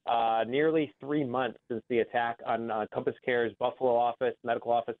nearly 3 months since the attack on Compass Care's Buffalo office,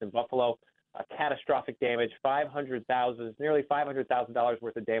 medical office in Buffalo. Catastrophic damage, nearly $500,000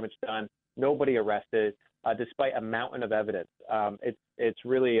 worth of damage done. Nobody arrested, despite a mountain of evidence. It's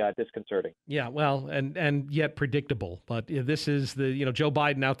really disconcerting. Yeah, well, and yet predictable. But this is Joe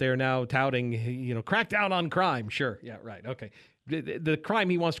Biden out there now touting, crack down on crime. Sure, yeah, right, okay. The crime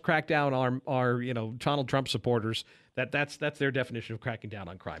he wants to crack down are Donald Trump supporters. That's their definition of cracking down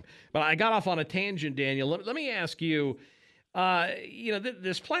on crime. But I got off on a tangent, Daniel. Let me ask you.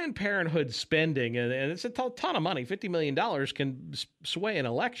 This Planned Parenthood spending, and it's a ton of money, $50 million can sway an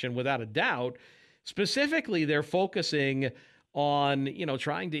election without a doubt. Specifically, they're focusing on,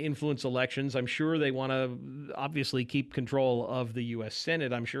 trying to influence elections. I'm sure they want to obviously keep control of the U.S.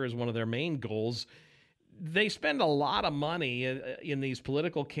 Senate, I'm sure is one of their main goals. They spend a lot of money in these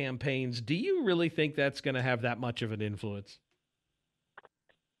political campaigns. Do you really think that's going to have that much of an influence?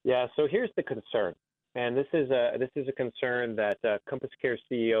 Yeah, so here's the concern. And this is a concern that Compass Care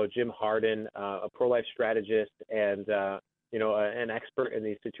CEO Jim Hardin, a pro-life strategist and an expert in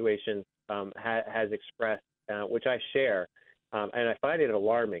these situations has expressed, which I share, and I find it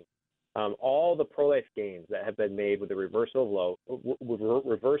alarming. All the pro-life gains that have been made with the reversal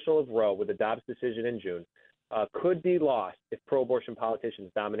of Roe with the Dobbs decision in June could be lost if pro-abortion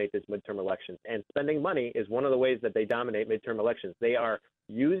politicians dominate this midterm elections. And spending money is one of the ways that they dominate midterm elections. They are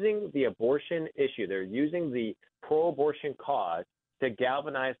using the abortion issue. They're using the pro-abortion cause to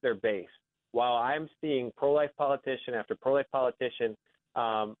galvanize their base. While I'm seeing pro-life politician after pro-life politician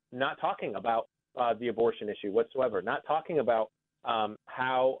not talking about the abortion issue whatsoever, not talking about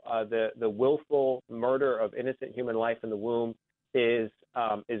how the willful murder of innocent human life in the womb is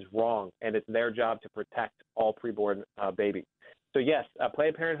wrong, and it's their job to protect all preborn babies. So yes,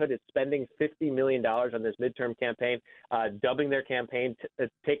 Planned Parenthood is spending $50 million on this midterm campaign, dubbing their campaign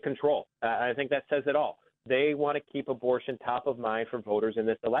Take Control. I think that says it all. They want to keep abortion top of mind for voters in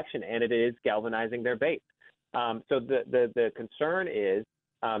this election, and it is galvanizing their base. So the concern is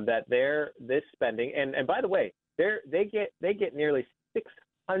that this spending, and by the way, they get nearly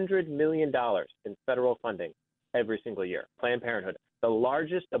 $600 million in federal funding every single year. Planned Parenthood, the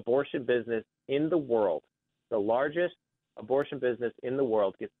largest abortion business in the world,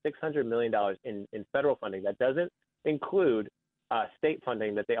 gets $600 million in federal funding. That doesn't include state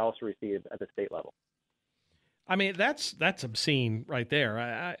funding that they also receive at the state level. I mean, that's obscene right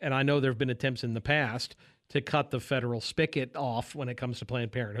there. And I know there have been attempts in the past to cut the federal spigot off when it comes to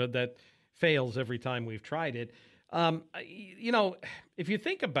Planned Parenthood. That fails every time we've tried it. If you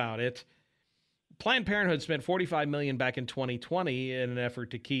think about it, Planned Parenthood spent $45 million back in 2020 in an effort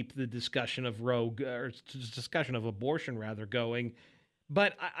to keep the discussion of abortion going.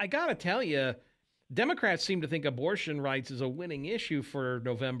 But I got to tell you, Democrats seem to think abortion rights is a winning issue for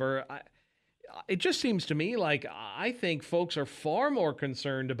November. It just seems to me like I think folks are far more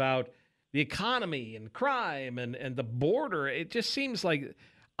concerned about the economy and crime and the border. It just seems like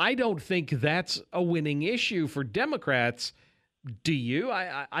I don't think that's a winning issue for Democrats. Do you?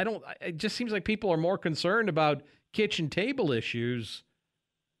 I don't. It just seems like people are more concerned about kitchen table issues.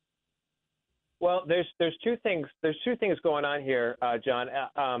 Well, there's two things. There's two things going on here, John.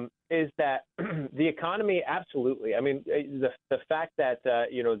 Is that the economy? Absolutely. I mean, the fact that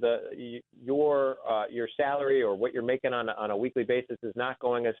your salary or what you're making on a weekly basis is not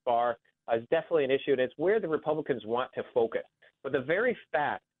going as far is definitely an issue, and it's where the Republicans want to focus. But the very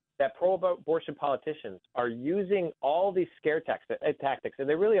fact that pro-abortion politicians are using all these scare tactics, and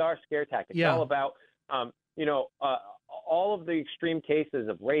they really are scare tactics. Yeah. It's all about, all of the extreme cases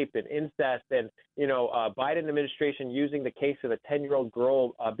of rape and incest, and Biden administration using the case of a 10-year-old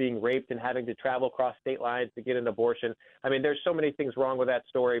girl being raped and having to travel across state lines to get an abortion. I mean, there's so many things wrong with that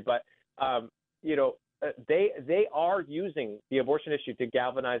story, but they are using the abortion issue to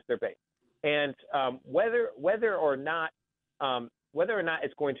galvanize their base, and whether or not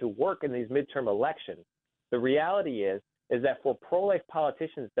it's going to work in these midterm elections, the reality is that for pro-life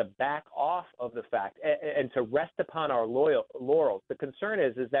politicians to back off of the fact and to rest upon our laurels, the concern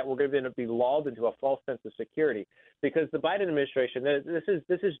is that we're going to be lulled into a false sense of security, because the Biden administration,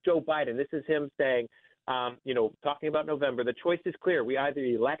 this is Joe Biden. This is him saying, talking about November, the choice is clear. We either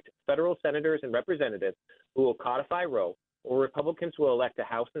elect federal senators and representatives who will codify Roe, or Republicans will elect a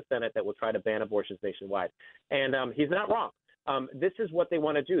House and Senate that will try to ban abortions nationwide. And he's not wrong. This is what they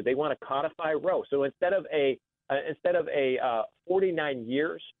want to do. They want to codify Roe. So instead of a 49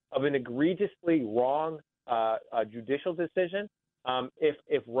 years of an egregiously wrong judicial decision,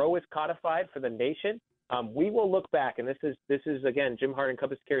 if Roe is codified for the nation, we will look back, and this is again Jim Harden,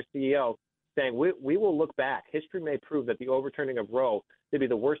 Compass Care CEO, saying we will look back. History may prove that the overturning of Roe to be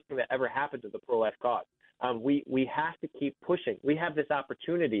the worst thing that ever happened to the pro-life cause. We have to keep pushing. We have this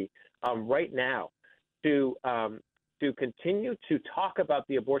opportunity right now to continue to talk about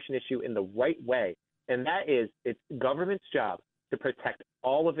the abortion issue in the right way, and that is it's government's job to protect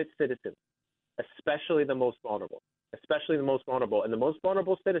all of its citizens, especially the most vulnerable. And the most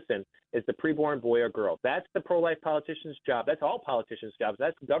vulnerable citizen is the preborn boy or girl. That's the pro-life politician's job. That's all politicians' jobs.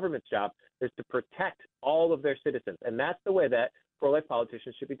 That's government's job, is to protect all of their citizens. And that's the way that pro-life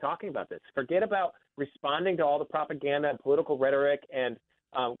politicians should be talking about this. Forget about responding to all the propaganda and political rhetoric and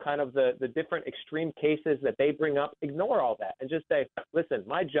kind of the different extreme cases that they bring up. Ignore all that and just say, listen,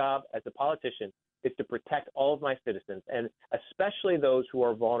 my job as a politician is to protect all of my citizens, and especially those who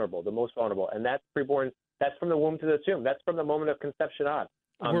are vulnerable, the most vulnerable. And that's preborn. That's from the womb to the tomb. That's from the moment of conception on.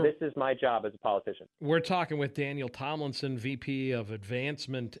 This is my job as a politician. We're talking with Daniel Tomlinson, VP of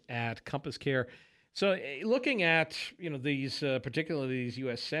Advancement at Compass Care. So looking at, these, particularly these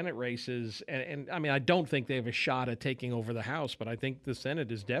U.S. Senate races, and I mean, I don't think they have a shot at taking over the House, but I think the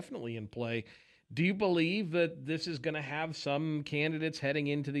Senate is definitely in play. Do you believe that this is going to have some candidates heading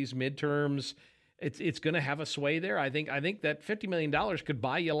into these midterms? It's going to have a sway there. I think that $50 million could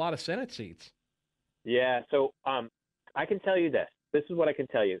buy you a lot of Senate seats. Yeah. So I can tell you this. This is what I can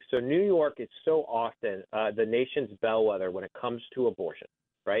tell you. So New York is so often the nation's bellwether when it comes to abortion,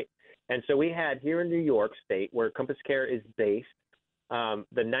 right? And so we had here in New York State, where Compass Care is based, the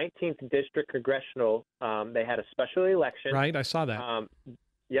 19th District Congressional, they had a special election. Right, I saw that.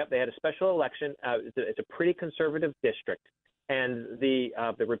 Yep, they had a special election. It's a pretty conservative district. And the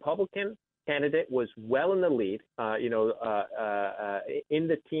Republican candidate was well in the lead, in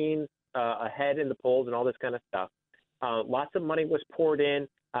the teens, ahead in the polls and all this kind of stuff. Lots of money was poured in,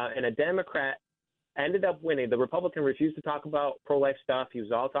 and a Democrat ended up winning. The Republican refused to talk about pro-life stuff. He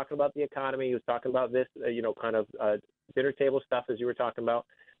was all talking about the economy. He was talking about this, dinner table stuff, as you were talking about.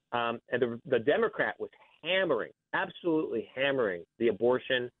 And the Democrat was absolutely hammering the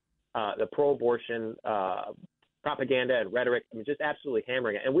abortion, the pro-abortion propaganda and rhetoric. I mean, just absolutely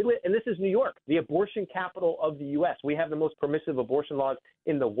hammering it. And this is New York, the abortion capital of the U.S. We have the most permissive abortion laws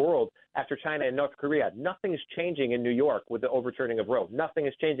in the world after China and North Korea. Nothing is changing in New York with the overturning of Roe. Nothing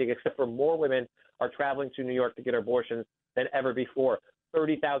is changing except for more women are traveling to New York to get abortions than ever before.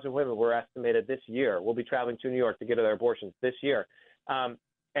 30,000 women were estimated this year will be traveling to New York to get their abortions this year. And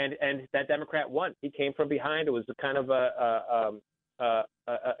that Democrat won. He came from behind. It was kind of a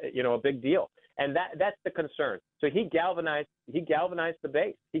big deal. And that's the concern. So he galvanized the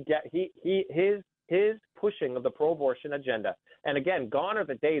base. His pushing of the pro-abortion agenda. And again, gone are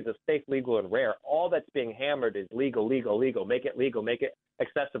the days of safe, legal, and rare. All that's being hammered is legal, legal, legal. Make it legal, make it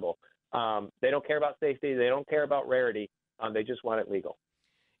accessible. They don't care about safety. They don't care about rarity. They just want it legal.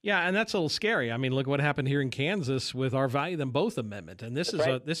 Yeah, and that's a little scary. I mean, look what happened here in Kansas with our Value Them Both amendment. And this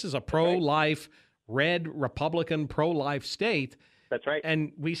is a pro-life, red Republican pro-life state. That's right.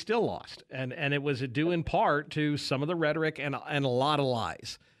 And we still lost. And it was due in part to some of the rhetoric and a lot of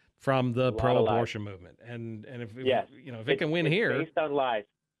lies from the pro-abortion movement. And if it can win here. Based on lies.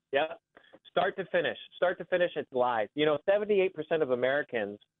 Yeah. Start to finish, it's lies. 78% of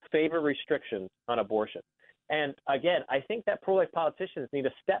Americans favor restrictions on abortion. And again, I think that pro-life politicians need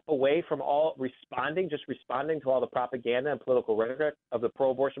to step away from responding to all the propaganda and political rhetoric of the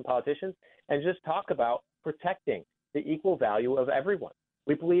pro-abortion politicians and just talk about protecting the equal value of everyone.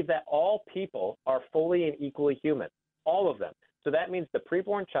 We believe that all people are fully and equally human, all of them. So that means the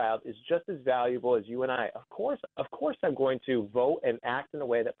preborn child is just as valuable as you and I. Of course, I'm going to vote and act in a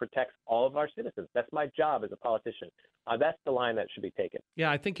way that protects all of our citizens. That's my job as a politician. That's the line that should be taken. Yeah,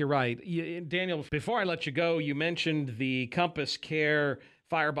 I think you're right. Daniel, before I let you go, you mentioned the Compass Care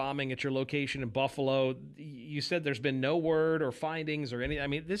firebombing at your location in Buffalo. You said there's been no word or findings or anything. I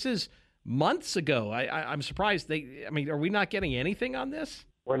mean, this is months ago. I'm surprised. Are we not getting anything on this?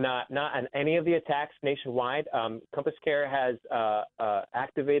 We're not on any of the attacks nationwide. Compass Care has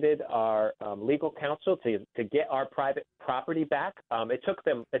activated our legal counsel to get our private property back. It took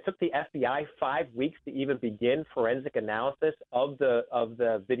the FBI 5 weeks to even begin forensic analysis of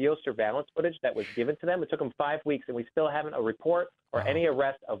the video surveillance footage that was given to them. It took them 5 weeks, and we still haven't a report or any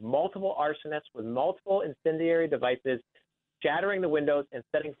arrest of multiple arsonists with multiple incendiary devices shattering the windows and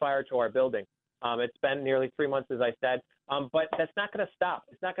setting fire to our building. It's been nearly 3 months, as I said. But that's not going to stop.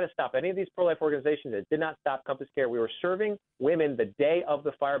 It's not going to stop any of these pro-life organizations. It did not stop Compass Care. We were serving women the day of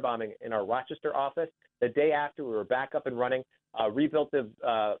the firebombing in our Rochester office. The day after, we were back up and running, rebuilt the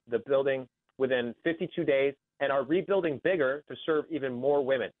building within 52 days, and are rebuilding bigger to serve even more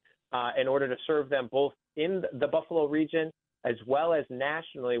women in order to serve them both in the Buffalo region as well as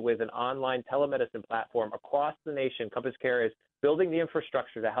nationally with an online telemedicine platform across the nation. Compass Care is building the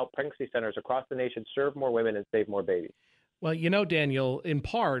infrastructure to help pregnancy centers across the nation serve more women and save more babies. Well, Daniel, in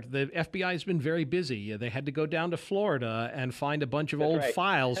part, the FBI has been very busy. They had to go down to Florida and find a bunch of old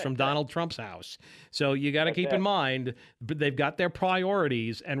files from Donald Trump's house. So you got to keep in mind, they've got their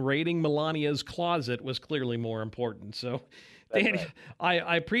priorities, and raiding Melania's closet was clearly more important. So, Daniel,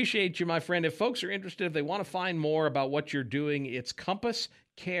 I appreciate you, my friend. If folks are interested, if they want to find more about what you're doing, it's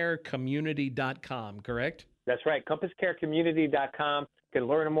compasscarecommunity.com, correct? That's right, compasscarecommunity.com. You can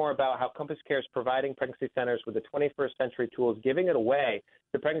learn more about how Compass Care is providing pregnancy centers with the 21st century tools, giving it away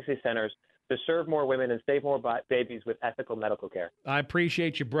to pregnancy centers to serve more women and save more babies with ethical medical care. I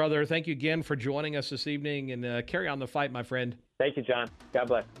appreciate you, brother. Thank you again for joining us this evening, and carry on the fight, my friend. Thank you, John. God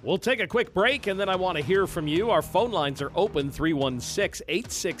bless. We'll take a quick break, and then I want to hear from you. Our phone lines are open,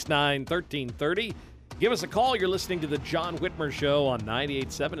 316-869-1330. Give us a call. You're listening to The John Whitmer Show on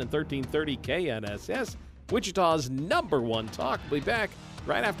 98.7 and 1330 KNSS. Wichita's #1 talk. We'll be back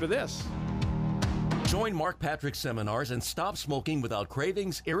right after this. Join Mark Patrick seminars and stop smoking without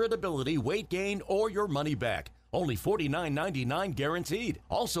cravings, irritability, weight gain, or your money back. Only $49.99 guaranteed.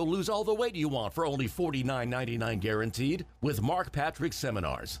 Also lose all the weight you want for only $49.99 guaranteed with Mark Patrick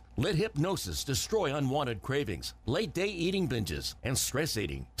seminars. Let hypnosis destroy unwanted cravings, late day eating binges, and stress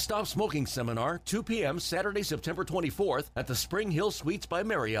eating. Stop Smoking Seminar, 2 p.m. Saturday, September 24th at the Spring Hill Suites by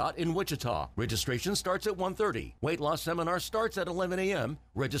Marriott in Wichita. Registration starts at 1:30. Weight loss seminar starts at 11 a.m.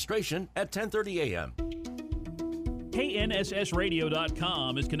 Registration at 10:30 a.m.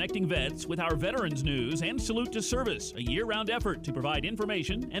 KNSSradio.com is connecting vets with our veterans news and Salute to Service, a year-round effort to provide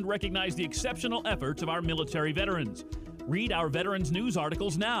information and recognize the exceptional efforts of our military veterans. Read our veterans news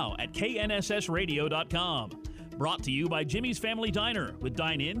articles now at KNSSradio.com. Brought to you by Jimmy's Family Diner with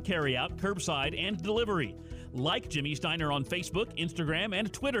dine-in, carry-out, curbside, and delivery. Like Jimmy's Diner on Facebook, Instagram,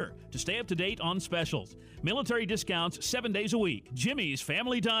 and Twitter to stay up to date on specials. Military discounts 7 days a week. Jimmy's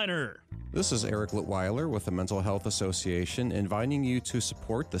Family Diner. This is Eric Littweiler with the Mental Health Association, inviting you to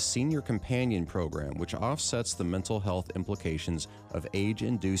support the Senior Companion Program, which offsets the mental health implications of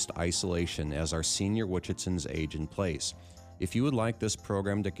age-induced isolation as our senior Wichitans age in place. If you would like this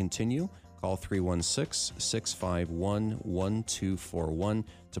program to continue, call 316-651-1241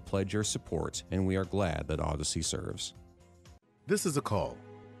 to pledge your support, and we are glad that Odyssey serves. This is a call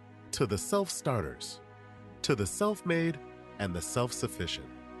to the self-starters, to the self-made, and the self-sufficient.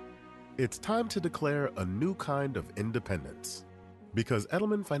 It's time to declare a new kind of independence, because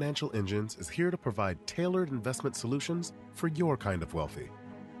Edelman Financial Engines is here to provide tailored investment solutions for your kind of wealthy.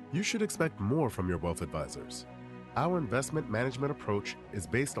 You should expect more from your wealth advisors. Our investment management approach is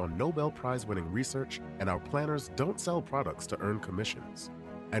based on Nobel Prize-winning research, and our planners don't sell products to earn commissions.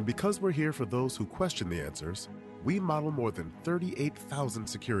 And because we're here for those who question the answers, we model more than 38,000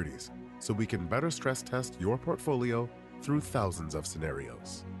 securities so we can better stress test your portfolio through thousands of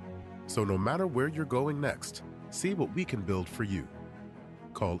scenarios. So no matter where you're going next, see what we can build for you.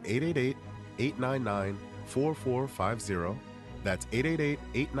 Call 888-899-4450. That's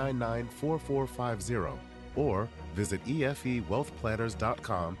 888-899-4450. Or visit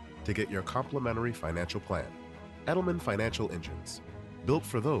efewealthplanners.com to get your complimentary financial plan. Edelman Financial Engines, built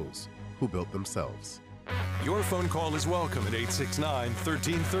for those who built themselves. Your phone call is welcome at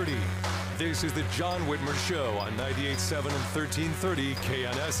 869-1330. This is the John Whitmer Show on 98.7 and 1330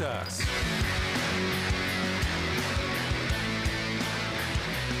 KNSS.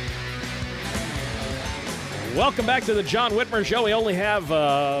 Welcome back to the John Whitmer Show. We only have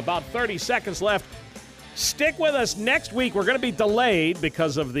about 30 seconds left. Stick with us next week. We're going to be delayed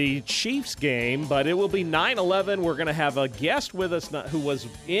because of the Chiefs game, but it will be 9/11. We're going to have a guest with us who was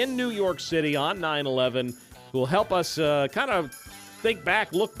in New York City on 9/11 who will help us kind of think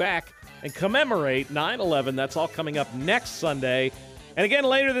back, look back, and commemorate 9/11. That's all coming up next Sunday. And again,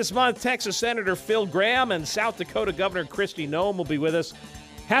 later this month, Texas Senator Phil Gramm and South Dakota Governor Kristi Noem will be with us.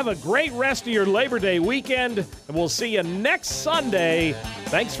 Have a great rest of your Labor Day weekend, and we'll see you next Sunday.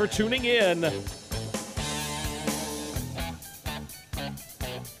 Thanks for tuning in.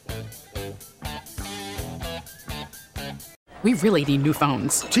 We really need new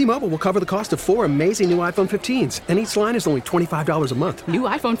phones. T-Mobile will cover the cost of 4 amazing new iPhone 15s, and each line is only $25 a month. New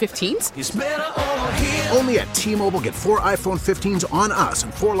iPhone 15s? It's better over here. Only at T-Mobile, get 4 iPhone 15s on us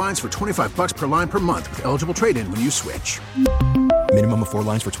and 4 lines for $25 per line per month with eligible trade-in when you switch. Minimum of 4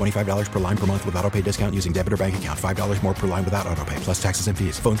 lines for $25 per line per month with autopay discount using debit or bank account. $5 more per line without autopay, plus taxes and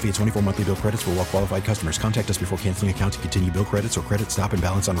fees. Phone fee at 24 monthly bill credits for well-qualified customers. Contact us before canceling account to continue bill credits or credit stop and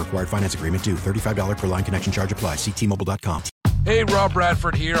balance on required finance agreement due. $35 per line connection charge applies. See T-Mobile.com. Hey, Rob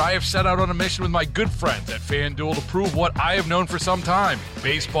Bradford here. I have set out on a mission with my good friends at FanDuel to prove what I have known for some time.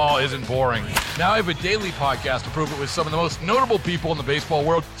 Baseball isn't boring. Now I have a daily podcast to prove it with some of the most notable people in the baseball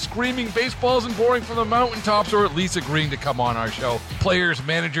world, screaming baseball isn't boring from the mountaintops, or at least agreeing to come on our show. Players,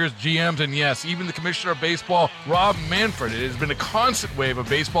 managers, GMs, and yes, even the commissioner of baseball, Rob Manfred. It has been a constant wave of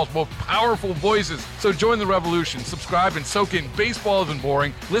baseball's most powerful voices. So join the revolution. Subscribe and soak in Baseball Isn't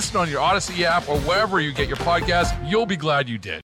Boring. Listen on your Odyssey app or wherever you get your podcasts. You'll be glad you did.